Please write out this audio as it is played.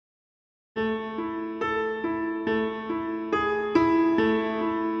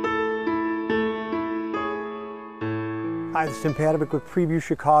Hi, this is Tim Padovic with Preview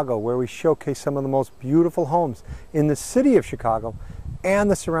Chicago, where we showcase some of the most beautiful homes in the city of Chicago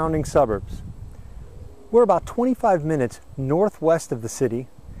and the surrounding suburbs. We're about 25 minutes northwest of the city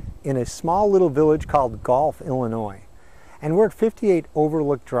in a small little village called Gulf, Illinois. And we're at 58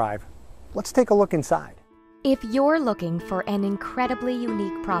 Overlook Drive. Let's take a look inside. If you're looking for an incredibly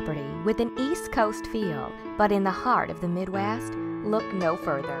unique property with an East Coast feel, but in the heart of the Midwest, look no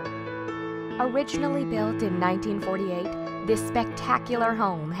further. Originally built in 1948, this spectacular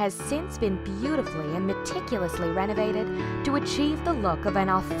home has since been beautifully and meticulously renovated to achieve the look of an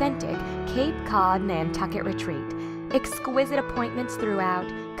authentic Cape Cod Nantucket retreat. Exquisite appointments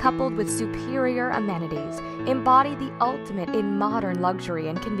throughout, coupled with superior amenities, embody the ultimate in modern luxury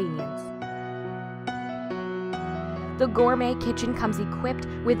and convenience. The gourmet kitchen comes equipped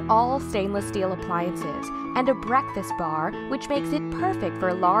with all stainless steel appliances and a breakfast bar, which makes it perfect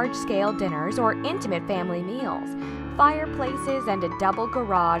for large-scale dinners or intimate family meals. Fireplaces and a double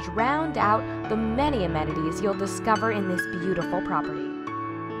garage round out the many amenities you'll discover in this beautiful property.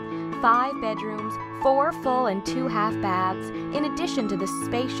 5 bedrooms, 4 full and 2 half baths, in addition to the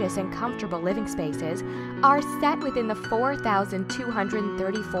spacious and comfortable living spaces, are set within the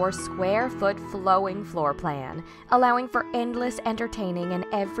 4,234 square foot flowing floor plan, allowing for endless entertaining and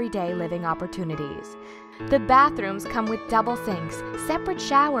everyday living opportunities. The bathrooms come with double sinks, separate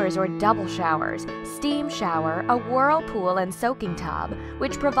showers or double showers, steam shower, a whirlpool and soaking tub,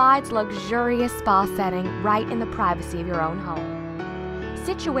 which provides luxurious spa setting right in the privacy of your own home.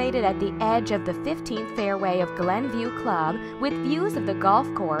 Situated at the edge of the 15th fairway of Glenview Club with views of the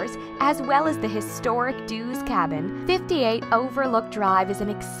golf course as well as the historic Dews Cabin, 58 Overlook Drive is an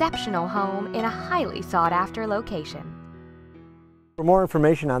exceptional home in a highly sought-after location. For more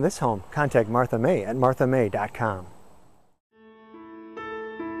information on this home, contact Martha May at marthamay.com.